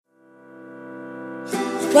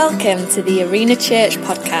Welcome to the Arena Church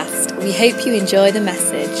podcast. We hope you enjoy the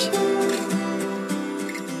message.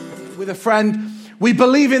 With a friend, we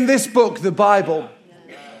believe in this book, the Bible.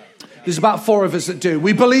 There's about 4 of us that do.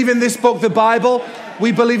 We believe in this book, the Bible.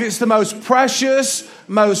 We believe it's the most precious,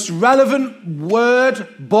 most relevant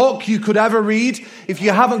book you could ever read. If you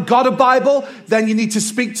haven't got a Bible, then you need to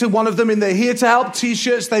speak to one of them in the Here to Help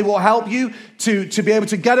t-shirts. They will help you to be able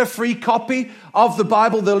to get a free copy of the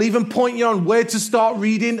Bible. They'll even point you on where to start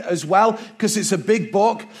reading as well, because it's a big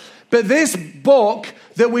book. But this book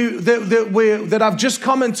that I've just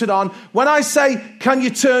commented on, when I say, can you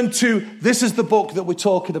turn to, this is the book that we're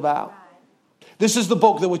talking about. This is the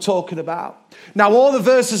book that we're talking about. Now, all the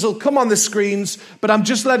verses will come on the screens, but I'm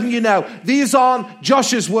just letting you know, these aren't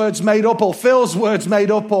Josh's words made up, or Phil's words made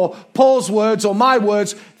up, or Paul's words, or my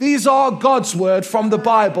words. These are God's word from the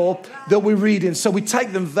Bible that we're reading. So we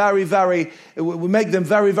take them we make them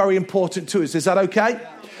very, very important to us. Is that okay?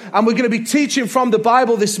 And we're going to be teaching from the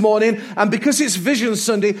Bible this morning. And because it's Vision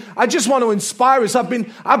Sunday, I just want to inspire us. I've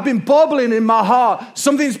been bubbling in my heart.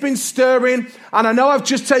 Something's been stirring. And I know I've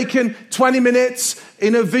just taken 20 minutes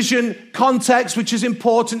in a vision context, which is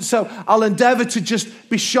important. So I'll endeavor to just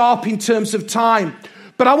be sharp in terms of time.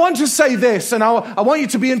 But I want to say this, and I want you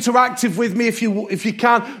to be interactive with me if you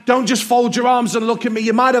can. Don't just fold your arms and look at me.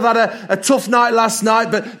 You might have had a tough night last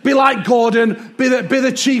night, but be like Gordon, be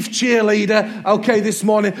the chief cheerleader, okay, this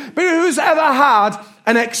morning. But who's ever had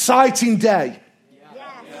an exciting day?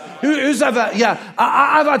 Who's ever,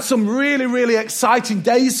 I've had some really, really exciting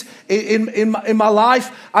days in my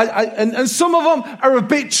life. And some of them are a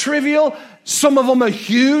bit trivial. Some of them are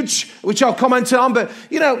huge, which I'll comment on. But,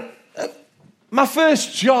 my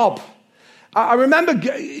first job, I remember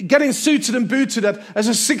getting suited and booted as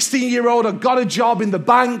a 16-year-old. I got a job in the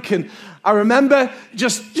bank, and I remember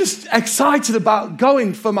just excited about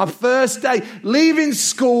going for my first day, leaving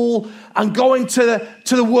school and going to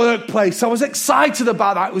the workplace. I was excited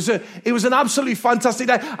about that. It was an absolutely fantastic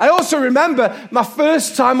day. I also remember my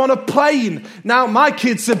first time on a plane. Now, my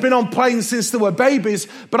kids have been on planes since they were babies,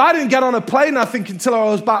 but I didn't get on a plane, I think, until I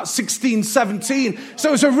was about 16, 17. So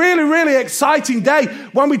it was a really, really exciting day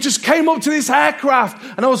when we just came up to this aircraft,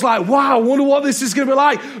 and I was like, wow, I wonder what this is going to be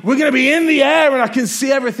like. We're going to be in the air, and I can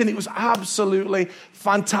see everything. It was absolutely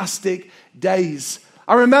fantastic days.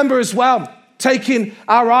 I remember as well taking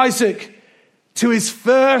our Isaac to his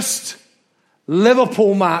first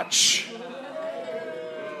Liverpool match.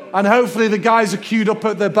 And hopefully the guys are queued up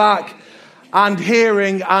at the back and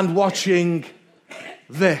hearing and watching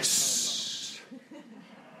this.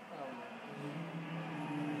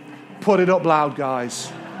 Put it up loud,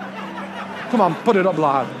 guys. Come on, put it up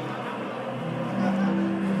loud.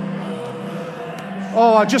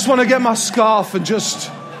 Oh, I just want to get my scarf and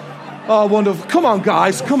just... Oh, wonderful. Come on,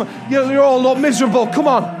 guys. Come on. You're all miserable. Come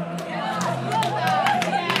on.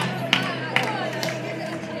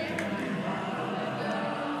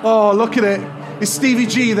 Oh, look at it. Is Stevie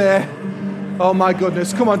G there? Oh, my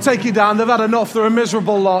goodness. Come on, take it down. They've had enough. They're a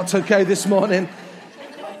miserable lot, okay, this morning.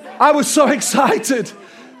 I was so excited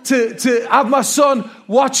to have my son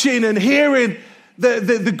watching and hearing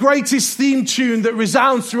the greatest theme tune that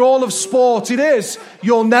resounds through all of sport. It is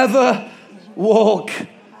You'll Never Walk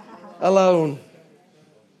Alone.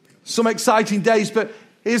 Some exciting days, but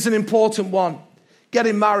here's an important one.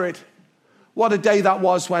 Getting married. What a day that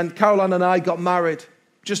was when Caroline and I got married.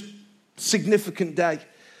 Just significant day.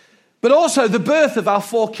 But also the birth of our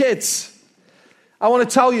 4 kids. I want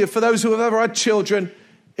to tell you, for those who have ever had children,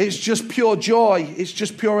 it's just pure joy. It's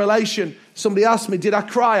just pure elation. Somebody asked me, did I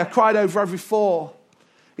cry? I cried over every 4.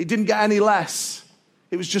 It didn't get any less.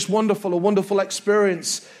 It was just wonderful, a wonderful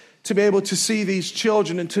experience to be able to see these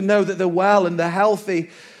children and to know that they're well and they're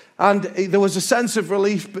healthy. And there was a sense of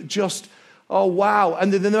relief, but just, oh, wow.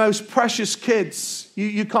 And they're the most precious kids.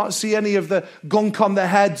 You can't see any of the gunk on their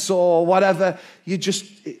heads or whatever. You just,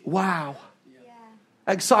 wow.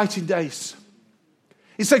 Yeah. Exciting days.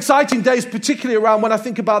 It's exciting days, particularly around when I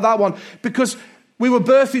think about that one, because we were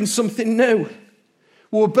birthing something new.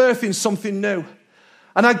 We were birthing something new.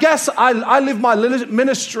 And I guess I live my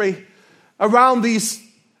ministry around these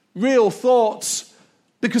real thoughts,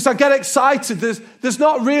 because I get excited. There's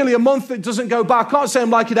not really a month that doesn't go by. I can't say I'm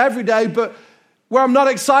like it every day, but where I'm not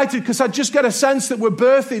excited, because I just get a sense that we're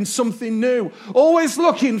birthing something new. Always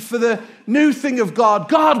looking for the new thing of God.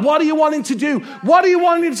 God, what are you wanting to do? What are you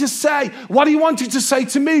wanting to say? What are you wanting to say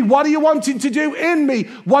to me? What are you wanting to do in me?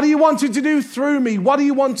 What are you wanting to do through me? What are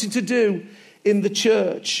you wanting to do in the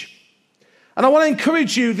church? And I want to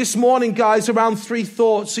encourage you this morning, guys, around 3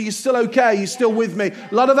 thoughts. So you're still okay? You're still with me?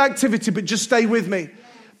 A lot of activity, but just stay with me.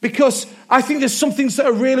 because I think there's some things that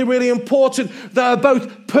are really, really important that are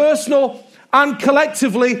both personal and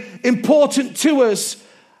collectively important to us.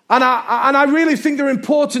 And I really think they're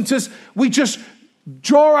important as we just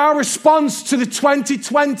draw our response to the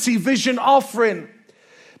 2020 vision offering.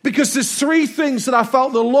 Because there's three things that I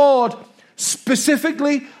felt the Lord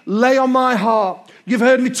specifically lay on my heart. You've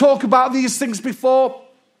heard me talk about these things before.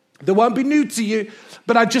 They won't be new to you,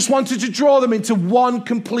 but I just wanted to draw them into one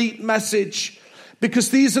complete message.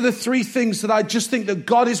 Because these are the three things that I just think that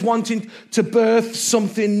God is wanting to birth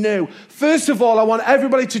something new. First of all, I want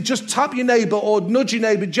everybody to just tap your neighbor or nudge your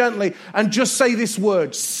neighbor gently and just say this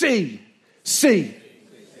word, see. See.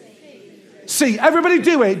 See. Everybody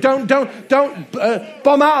do it. Don't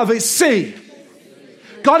bomb out of it. See.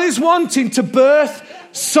 God is wanting to birth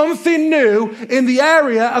something new in the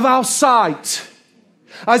area of our sight.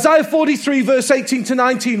 Isaiah 43 verse 18 to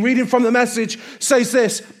 19, reading from the Message, says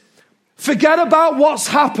this: forget about what's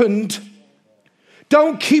happened.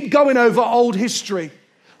 Don't keep going over old history.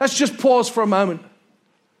 Let's just pause for a moment.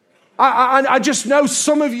 I just know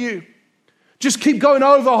some of you just keep going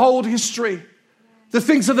over old history, the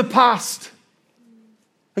things of the past.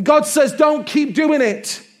 And God says, don't keep doing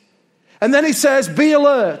it. And then he says, be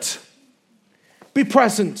alert, be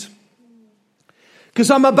present.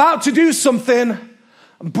 Because I'm about to do something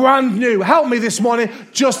brand new. Help me this morning.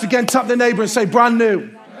 Just again, tap the neighbor and say, brand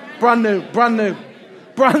new. Brand new, brand new,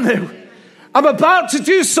 brand new. I'm about to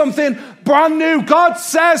do something brand new. God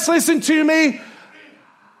says, listen to me.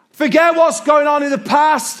 Forget what's going on in the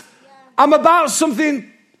past. I'm about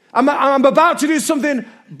to do something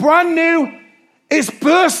brand new. It's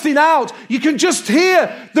bursting out. You can just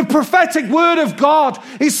hear the prophetic word of God.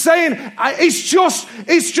 He's saying, it's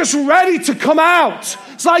just ready to come out.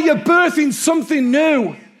 It's like you're birthing something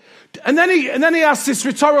new. And then he asks this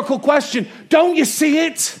rhetorical question. Don't you see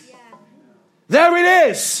it? There it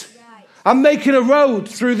is. I'm making a road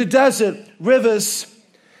through the desert, rivers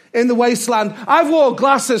in the wasteland. I've worn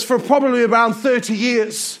glasses for probably around 30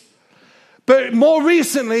 years. But more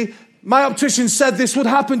recently, my optician said this would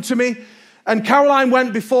happen to me. And Caroline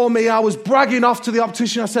went before me. I was bragging off to the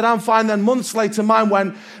optician. I said, I'm fine. Then months later, mine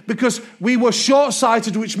went because we were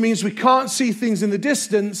short-sighted, which means we can't see things in the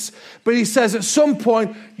distance. But he says at some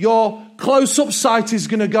point, your close-up sight is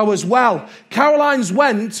going to go as well. Caroline's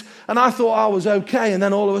went, and I thought I was okay. And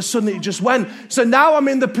then all of a sudden, it just went. So now I'm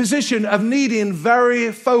in the position of needing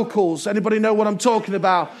varifocals. Anybody know what I'm talking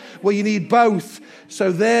about? Where you need both.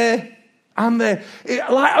 So there and there. It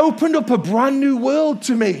like opened up a brand new world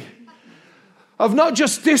to me. Of not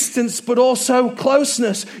just distance, but also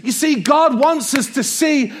closeness. You see, God wants us to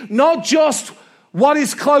see not just what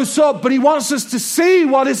is close up, but he wants us to see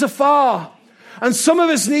what is afar. And some of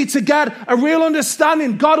us need to get a real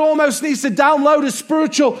understanding. God almost needs to download a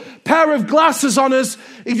spiritual pair of glasses on us.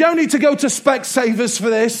 You don't need to go to Specsavers for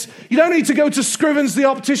this. You don't need to go to Scrivens, the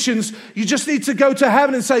opticians. You just need to go to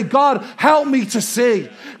heaven and say, God, help me to see.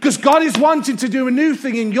 Because God is wanting to do a new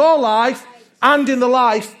thing in your life and in the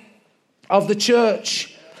life of the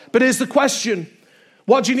church. But here's the question.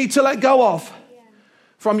 What do you need to let go of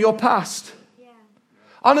from your past?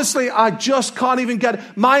 Honestly, I just can't even get it.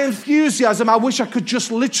 My enthusiasm, I wish I could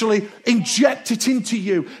just literally inject it into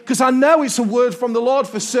you. Because I know it's a word from the Lord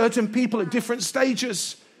for certain people at different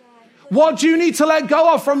stages. What do you need to let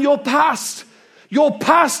go of from your past? Your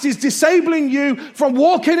past is disabling you from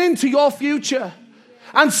walking into your future.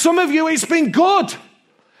 And some of you, it's been good.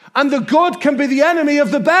 And the good can be the enemy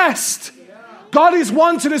of the best. God is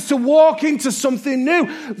wanting us to walk into something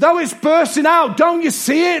new. Though it's bursting out, don't you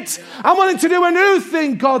see it? I'm wanting to do a new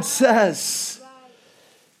thing, God says.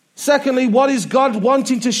 Secondly, what is God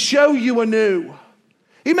wanting to show you anew?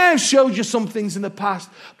 He may have showed you some things in the past.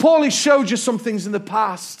 Paulie showed you some things in the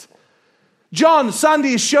past. John,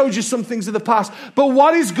 Sandy has showed you some things in the past. But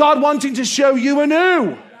what is God wanting to show you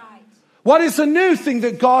anew? What is the new thing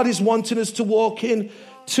that God is wanting us to walk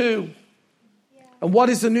into? And what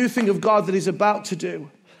is the new thing of God that he's about to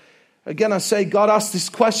do? Again, I say, God asked this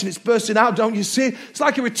question. It's bursting out, don't you see? It's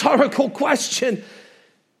like a rhetorical question.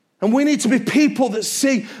 And we need to be people that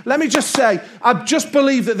see. Let me just say, I just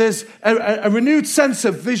believe that there's a renewed sense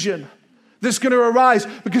of vision that's going to arise.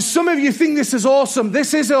 Because some of you think this is awesome.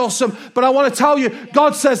 This is awesome. But I want to tell you,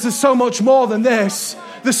 God says there's so much more than this.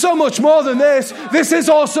 There's so much more than this. This is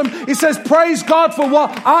awesome. He says, praise God for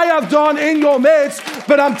what I have done in your midst.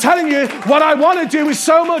 But I'm telling you, what I want to do is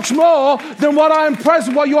so much more than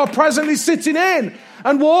what you are presently sitting in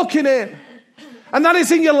and walking in. And that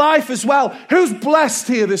is in your life as well. Who's blessed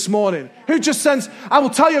here this morning? Who just sends, I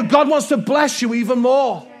will tell you, God wants to bless you even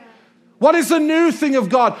more. What is the new thing of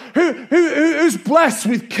God? Who's blessed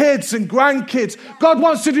with kids and grandkids? God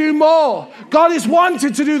wants to do more. God is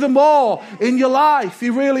wanting to do the more in your life.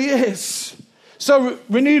 He really is. So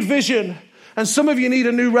renewed vision. And some of you need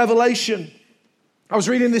a new revelation. I was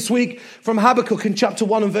reading this week from Habakkuk in chapter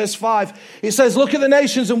 1 and verse 5. It says, look at the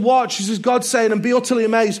nations and watch. This is God saying, and be utterly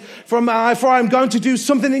amazed. For I am going to do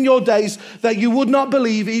something in your days that you would not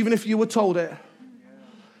believe even if you were told it.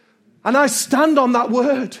 And I stand on that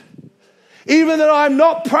word. Even though I'm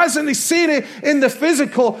not presently seeing it in the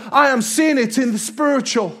physical, I am seeing it in the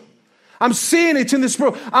spiritual. I'm seeing it in the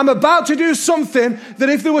spirit. I'm about to do something that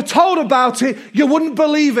if they were told about it, you wouldn't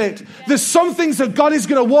believe it. There's some things that God is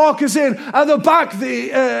going to walk us in at the back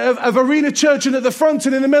of Arena Church and at the front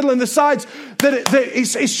and in the middle and the sides.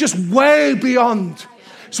 It's just way beyond.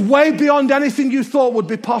 It's way beyond anything you thought would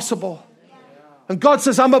be possible. And God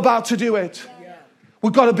says, I'm about to do it.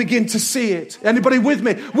 We've got to begin to see it. Anybody with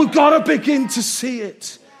me? We've got to begin to see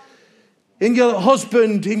it. In your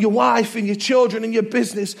husband, in your wife, in your children, in your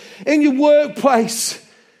business, in your workplace,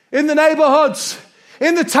 in the neighborhoods,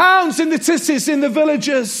 in the towns, in the cities, in the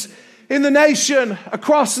villages, in the nation,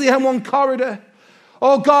 across the M1 corridor.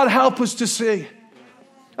 Oh God, help us to see.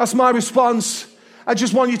 That's my response. I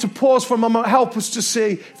just want you to pause for a moment. Help us to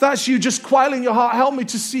see. If that's you, just quietly in your heart, help me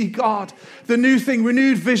to see God. The new thing,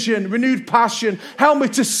 renewed vision, renewed passion. Help me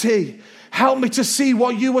to see. Help me to see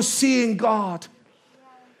what you are seeing, God.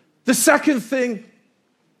 The second thing,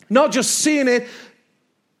 not just seeing it,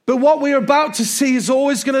 but what we're about to see is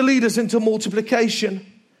always going to lead us into multiplication.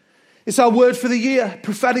 It's our word for the year,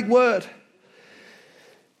 prophetic word.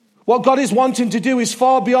 What God is wanting to do is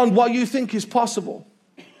far beyond what you think is possible.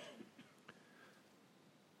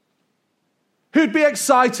 Who'd be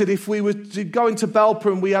excited if we were to go into Belper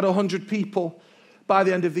and we had 100 people by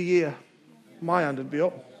the end of the year? My hand would be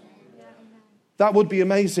up. That would be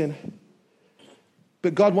amazing.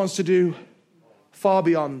 But God wants to do far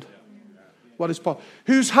beyond what is possible.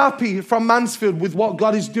 Who's happy from Mansfield with what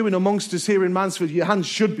God is doing amongst us here in Mansfield? Your hands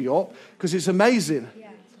should be up because it's amazing.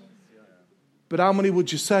 But how many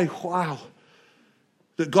would you say, wow,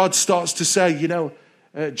 that God starts to say,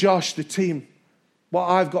 Josh, the team, what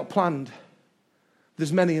I've got planned,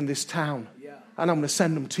 there's many in this town, and I'm going to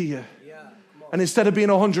send them to you. And instead of being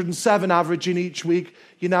 107 averaging each week,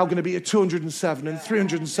 you're now going to be at 207 and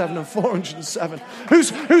 307 and 407.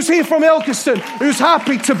 Who's here from Ilkeston? Who's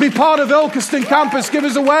happy to be part of Ilkeston campus? Give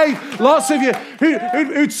us a wave. Lots of you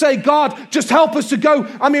who'd say, God, just help us to go.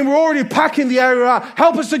 I mean, we're already packing the area out.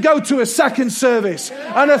 Help us to go to a second service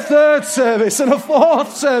and a third service and a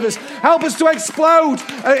fourth service. Help us to explode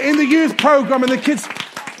in the youth program and the kids.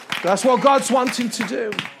 That's what God's wanting to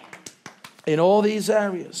do in all these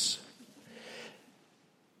areas.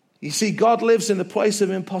 You see, God lives in the place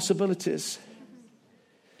of impossibilities.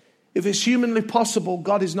 If it's humanly possible,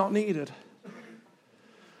 God is not needed.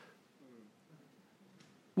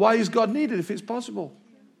 Why is God needed if it's possible?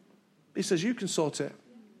 He says, you can sort it.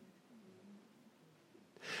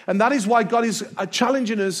 And that is why God is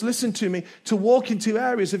challenging us, listen to me, to walk into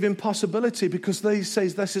areas of impossibility, because He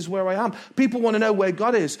says, this is where I am. People want to know where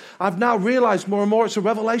God is. I've now realized more and more, it's a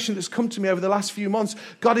revelation that's come to me over the last few months.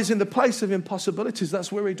 God is in the place of impossibilities.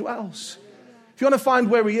 That's where He dwells. If you want to find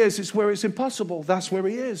where He is, it's where it's impossible. That's where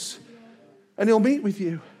He is. And He'll meet with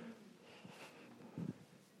you.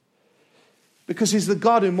 Because He's the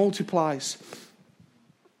God who multiplies.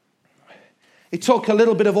 He took a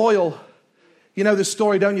little bit of oil. You know the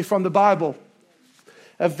story, don't you, from the Bible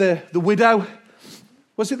of the widow.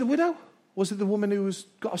 Was it the widow? Was it the woman who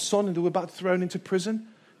got a son and who was about thrown into prison?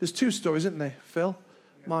 There's two stories, isn't there, Phil?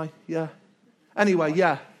 Anyway,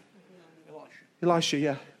 yeah. Elisha,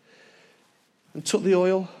 yeah. And took the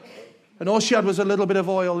oil. And all she had was a little bit of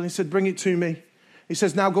oil. And he said, bring it to me. He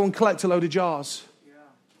says, now go and collect a load of jars.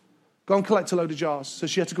 Go and collect a load of jars. So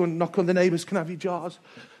she had to go and knock on the neighbours. Can I have your jars?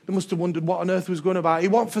 They must have wondered what on earth was going about. He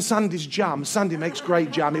went for Sandy's jam. Sandy makes great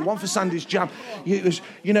jam. He went for Sandy's jam. It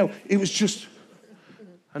was just...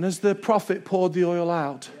 And as the prophet poured the oil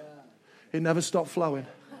out, it never stopped flowing.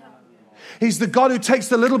 He's the God who takes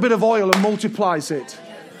the little bit of oil and multiplies it.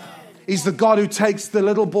 He's the God who takes the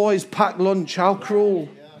little boy's packed lunch. How cruel.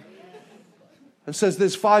 And says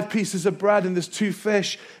there's 5 pieces of bread and there's 2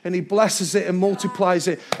 fish, and He blesses it and multiplies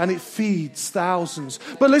it, and it feeds thousands.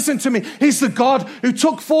 But listen to me, He's the God who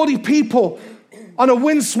took 40 people on a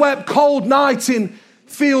windswept cold night in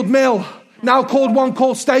Field Mill, now called One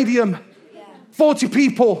Call Stadium. 40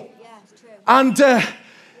 people. And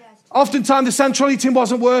oftentimes the central heating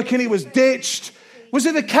wasn't working, it was ditched. Was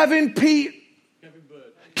it the Kevin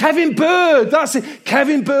Bird, that's it.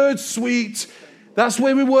 Kevin Bird suite. That's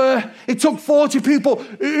where we were. It took 40 people.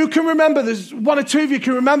 Who can remember? There's one or two of you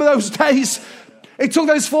can remember those days. It took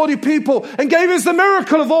those 40 people and gave us the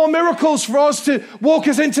miracle of all miracles for us to walk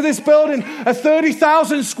us into this building, a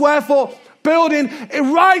 30,000 square foot building,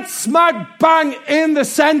 right smack bang in the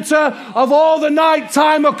center of all the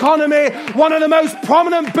nighttime economy, one of the most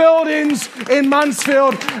prominent buildings in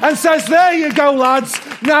Mansfield, and says, there you go, lads,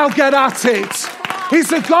 now get at it. He's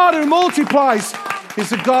the God who multiplies. He's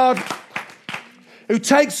the God who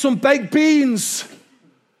takes some baked beans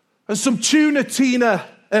and some tuna,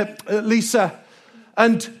 Lisa,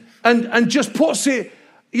 and just puts it,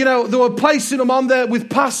 they were placing them on there with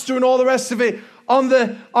pasta and all the rest of it on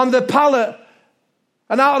the pallet.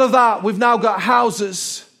 And out of that, we've now got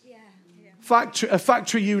houses, a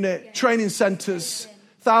factory unit, training centers,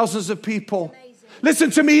 thousands of people.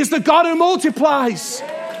 Listen to me, he's the God who multiplies.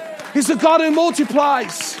 He's the God who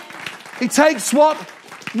multiplies. He takes what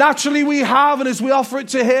naturally we have, and as we offer it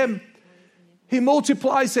to him, he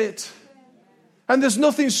multiplies it. And there's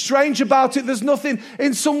nothing strange about it. There's nothing,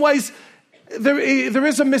 in some ways, there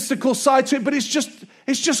is a mystical side to it, but it's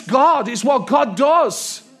just God. It's what God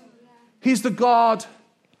does. He's the God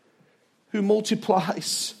who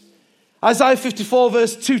multiplies. Isaiah 54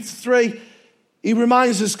 verse 2-3, he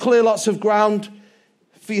reminds us, clear lots of ground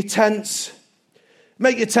for your tents.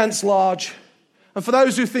 Make your tents large. And for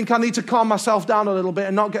those who think I need to calm myself down a little bit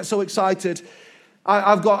and not get so excited,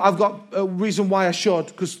 I've got a reason why I should,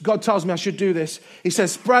 because God tells me I should do this. He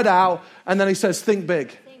says spread out, and then he says think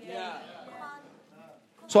big.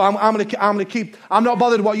 So I'm going to keep, I'm not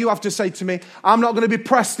bothered what you have to say to me. I'm not going to be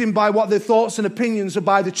pressed in by what the thoughts and opinions are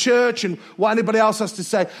by the church and what anybody else has to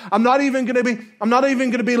say. I'm not even going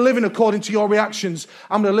to be living according to your reactions.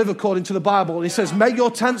 I'm going to live according to the Bible. And he says, make your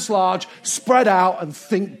tents large, spread out, and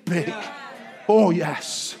think big. Oh,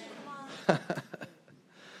 yes.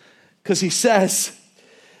 Because he says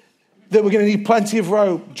that we're going to need plenty of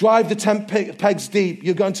rope. Drive the tent pegs deep.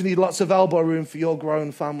 You're going to need lots of elbow room for your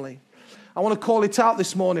growing family. I want to call it out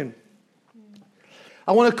this morning.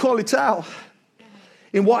 I want to call it out.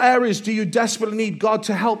 In what areas do you desperately need God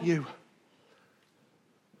to help you?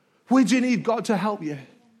 Where do you need God to help you?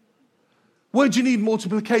 Where do you need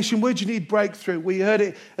multiplication? Where do you need breakthrough? We heard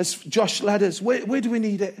it as Josh led us. Where do we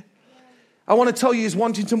need it? I want to tell you, he's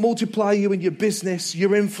wanting to multiply you in your business,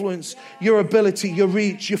 your influence, your ability, your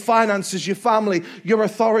reach, your finances, your family, your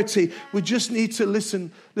authority. We just need to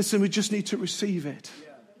listen, we just need to receive it.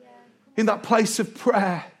 In that place of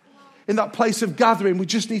prayer, in that place of gathering, we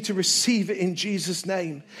just need to receive it in Jesus'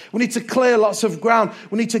 name. We need to clear lots of ground.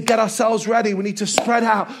 We need to get ourselves ready. We need to spread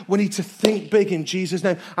out. We need to think big in Jesus'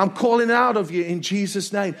 name. I'm calling out of you in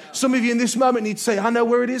Jesus' name. Some of you in this moment need to say, I know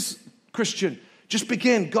where it is, Christian. Just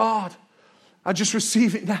begin. God, I just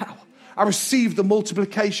receive it now. I receive the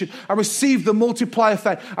multiplication. I receive the multiply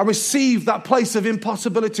effect. I receive that place of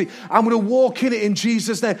impossibility. I'm going to walk in it in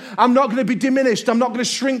Jesus' name. I'm not going to be diminished. I'm not going to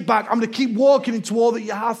shrink back. I'm going to keep walking into all that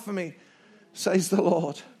you have for me, says the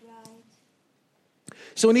Lord.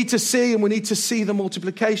 So we need to see, and we need to see the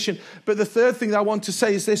multiplication. But the third thing that I want to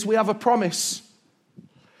say is this. We have a promise.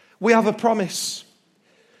 We have a promise.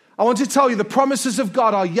 I want to tell you the promises of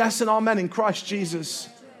God are yes and amen in Christ Jesus.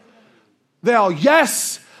 They are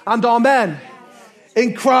yes and amen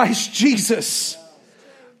in Christ Jesus.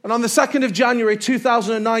 And on the 2nd of January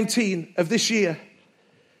 2019 of this year,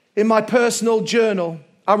 in my personal journal,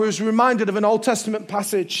 I was reminded of an Old Testament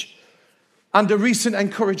passage and a recent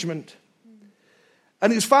encouragement.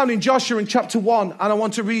 And it's found in Joshua in chapter 1, and I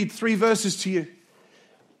want to read 3 verses to you.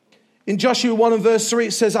 In Joshua 1 and verse 3,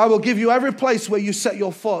 it says, I will give you every place where you set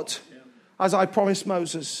your foot, as I promised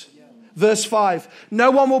Moses. Verse 5,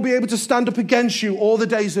 no one will be able to stand up against you all the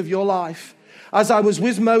days of your life. As I was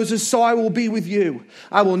with Moses, so I will be with you.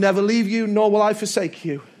 I will never leave you, nor will I forsake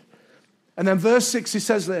you. And then verse 6, he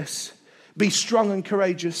says this, be strong and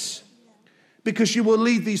courageous, because you will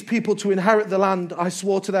lead these people to inherit the land I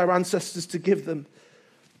swore to their ancestors to give them.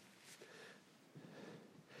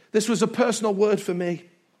 This was a personal word for me,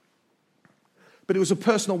 but it was a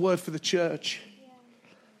personal word for the church.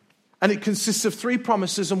 And it consists of 3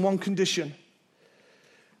 promises and 1 condition.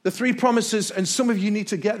 The 3 promises, and some of you need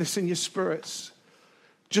to get this in your spirits.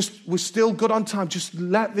 We're still good on time. Just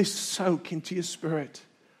let this soak into your spirit.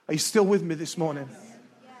 Are you still with me this morning?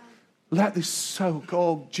 Let this soak.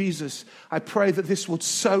 Oh, Jesus, I pray that this would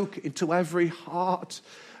soak into every heart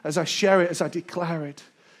as I share it, as I declare it,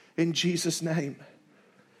 in Jesus' name.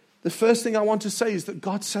 The first thing I want to say is that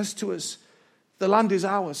God says to us, the land is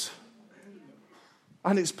ours.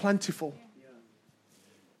 And it's plentiful.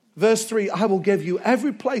 Verse 3, I will give you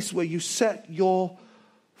every place where you set your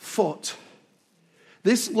foot.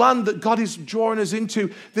 This land that God is drawing us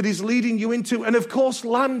into, that He's leading you into. And of course,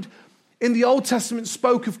 land in the Old Testament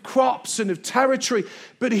spoke of crops and of territory.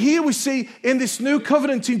 But here we see in this new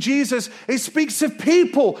covenant in Jesus, it speaks of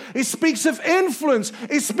people. It speaks of influence.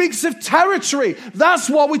 It speaks of territory. That's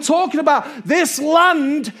what we're talking about. This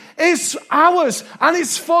land is ours, and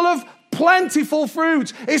it's full of plentiful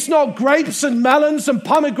fruit. It's not grapes and melons and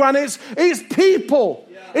pomegranates. It's people.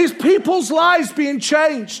 It's people's lives being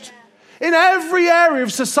changed. In every area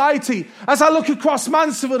of society, as I look across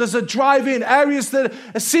Mansfield as I drive in, areas that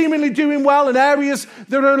are seemingly doing well and areas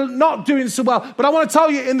that are not doing so well. But I want to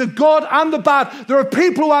tell you, in the good and the bad, there are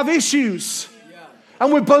people who have issues.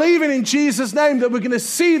 And we're believing in Jesus' name that we're going to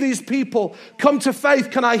see these people come to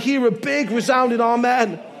faith. Can I hear a big resounding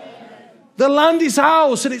amen? The land is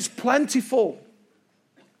ours and it's plentiful.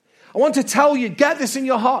 I want to tell you, get this in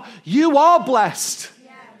your heart. You are blessed.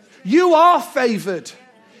 You are favored.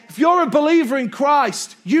 If you're a believer in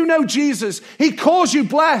Christ, you know Jesus. He calls you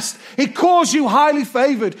blessed. He calls you highly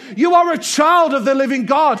favored. You are a child of the living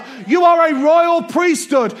God. You are a royal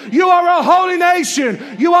priesthood. You are a holy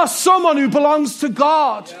nation. You are someone who belongs to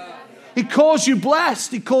God. He calls you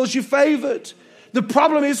blessed. He calls you favored. The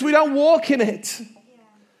problem is we don't walk in it.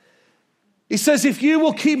 He says, if you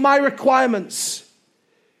will keep my requirements,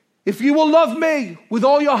 if you will love me with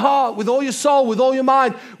all your heart, with all your soul, with all your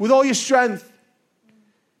mind, with all your strength,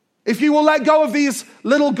 if you will let go of these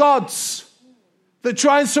little gods that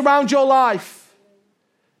try and surround your life,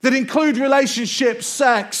 that include relationships,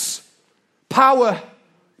 sex, power,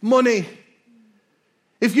 money,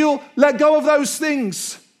 if you'll let go of those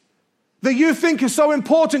things that you think are so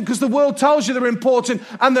important because the world tells you they're important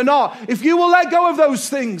and they're not, if you will let go of those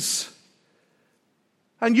things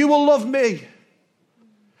and you will love me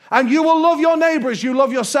and you will love your neighbor as you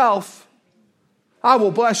love yourself, I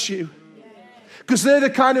will bless you. Because they're the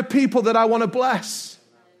kind of people that I want to bless.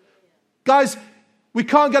 Guys, we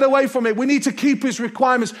can't get away from it. We need to keep His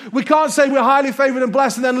requirements. We can't say we're highly favored and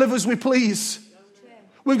blessed and then live as we please.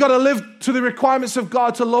 We've got to live to the requirements of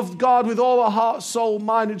God, to love God with all our heart, soul,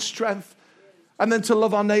 mind, and strength. And then to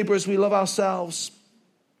love our neighbor as we love ourselves.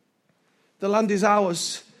 The land is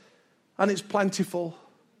ours and it's plentiful.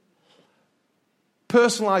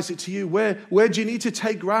 Personalize it to you. Where do you need to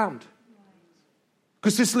take ground?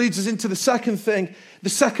 Because this leads us into the second thing, the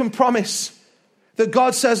second promise, that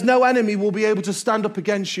God says no enemy will be able to stand up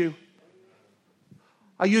against you.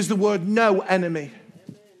 I use the word no enemy.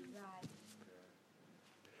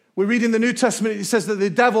 We read in the New Testament, it says that the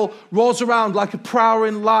devil roars around like a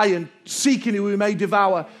prowling lion, seeking who he may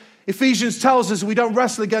devour. Ephesians tells us we don't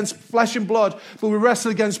wrestle against flesh and blood, but we wrestle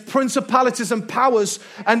against principalities and powers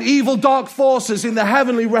and evil dark forces in the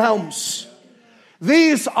heavenly realms.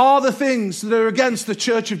 These are the things that are against the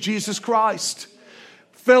church of Jesus Christ.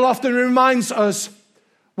 Phil often reminds us,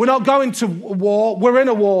 we're not going to war, we're in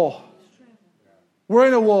a war. We're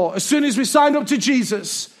in a war. As soon as we signed up to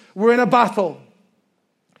Jesus, we're in a battle.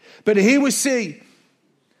 But here we see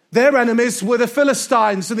their enemies were the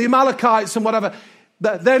Philistines and the Amalekites and whatever.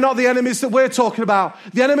 They're not the enemies that we're talking about.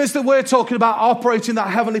 The enemies that we're talking about operate in that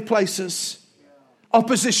heavenly places.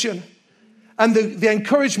 Opposition. And the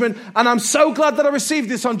encouragement, and I'm so glad that I received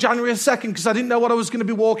this on January 2nd because I didn't know what I was going to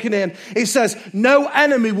be walking in. It says, no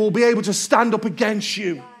enemy will be able to stand up against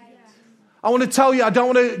you. I want to tell you, I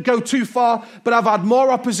don't want to go too far, but I've had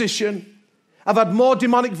more opposition. I've had more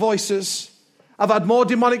demonic voices. I've had more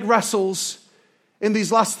demonic wrestles in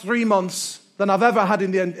these last 3 months than I've ever had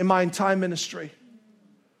in my entire ministry.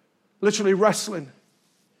 Literally wrestling.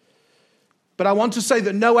 But I want to say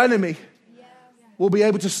that no enemy will be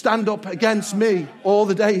able to stand up against me all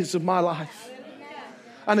the days of my life.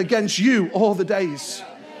 And against you all the days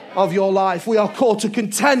of your life. We are called to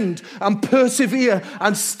contend and persevere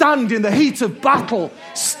and stand in the heat of battle.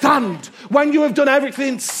 Stand. When you have done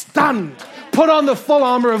everything, stand. Put on the full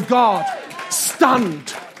armor of God.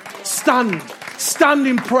 Stand. Stand. Stand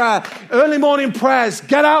in prayer. Early morning prayers.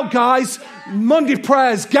 Get out, guys. Monday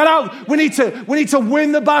prayers. Get out. We need to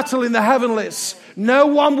win the battle in the heavenlies. No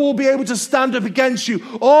one will be able to stand up against you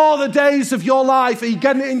all the days of your life. Are you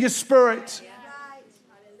getting it in your spirit?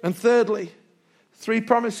 And thirdly, 3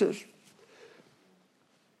 promises.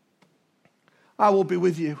 I will be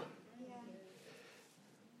with you.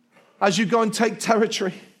 As you go and take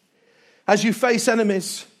territory, as you face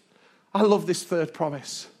enemies. I love this third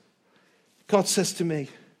promise. God says to me,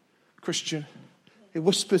 Christian, He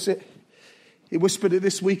whispers it. He whispered it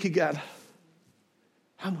this week again.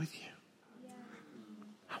 I'm with you.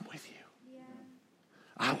 I'm with you.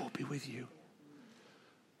 I will be with you.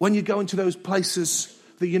 When you go into those places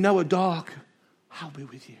that you know are dark, I'll be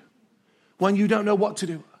with you. When you don't know what to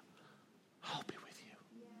do, I'll be with you.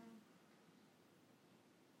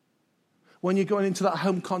 When you're going into that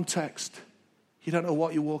home context, you don't know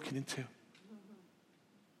what you're walking into.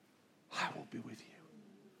 I will be with you.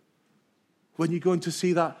 When you're going to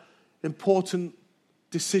see that important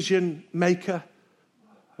decision maker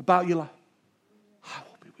about your life, I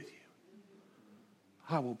will be with you.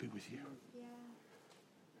 I will be with you.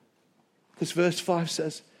 Because verse 5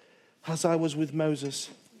 says, as I was with Moses,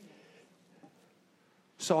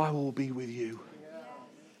 so I will be with you.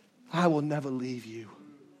 I will never leave you.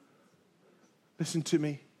 Listen to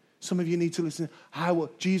me. Some of you need to listen.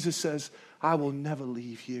 Jesus says, I will never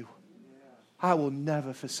leave you. I will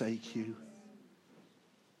never forsake you.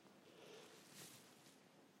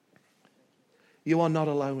 You are not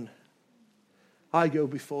alone. I go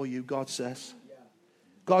before you, God says.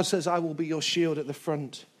 God says, I will be your shield at the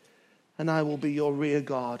front, and I will be your rear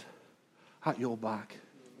guard at your back.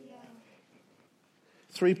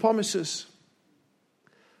 3 promises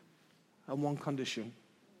and 1 condition.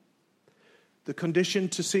 The condition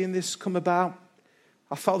to seeing this come about,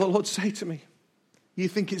 I felt the Lord say to me, you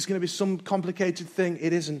think it's going to be some complicated thing.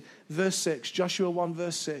 It isn't. Verse 6, Joshua 1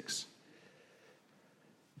 verse 6.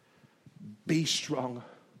 Be strong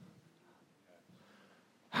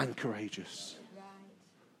and courageous.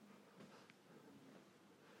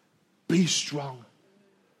 Be strong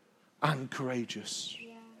and courageous.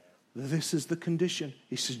 This is the condition.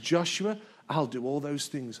 He says, Joshua, I'll do all those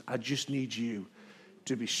things. I just need you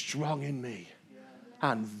to be strong in me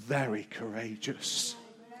and very courageous.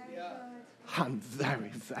 And very,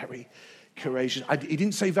 very courageous. He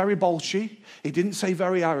didn't say very bolshy. He didn't say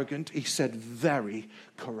very arrogant. He said very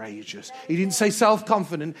courageous. He didn't say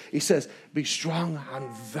self-confident. He says be strong and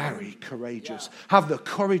very courageous. Have the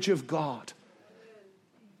courage of God.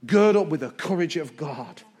 Gird up with the courage of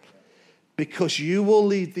God. Because you will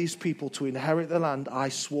lead these people to inherit the land I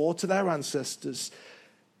swore to their ancestors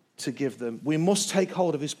to give them. We must take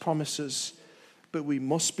hold of his promises, but we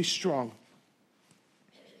must be strong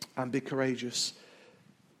and be courageous.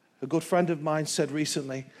 A good friend of mine said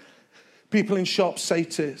recently, people in shops say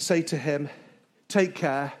to him, take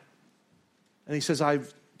care. And he says, I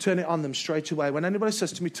turn it on them straight away. When anybody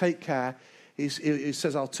says to me, take care, he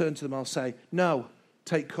says, I'll turn to them, I'll say, no,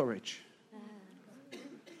 take courage.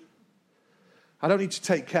 I don't need to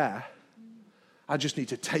take care. I just need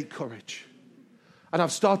to take courage. And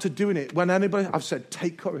I've started doing it. I've said,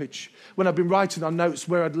 take courage. When I've been writing on notes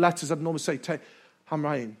where I'd letters, I'd normally say, I'm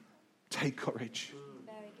writing, take courage.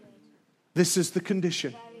 This is the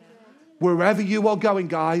condition. Wherever you are going,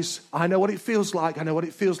 guys, I know what it feels like. I know what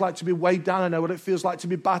it feels like to be weighed down. I know what it feels like to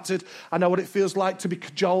be battered. I know what it feels like to be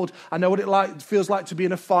cajoled. I know what it feels like to be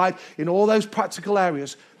in a fight. In all those practical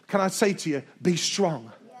areas, can I say to you, be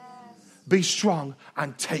strong. Be strong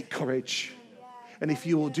and take courage. And if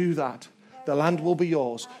you will do that, the land will be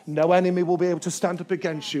yours. No enemy will be able to stand up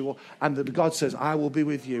against you. And God says, I will be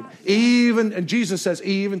with you. And Jesus says,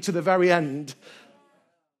 even to the very end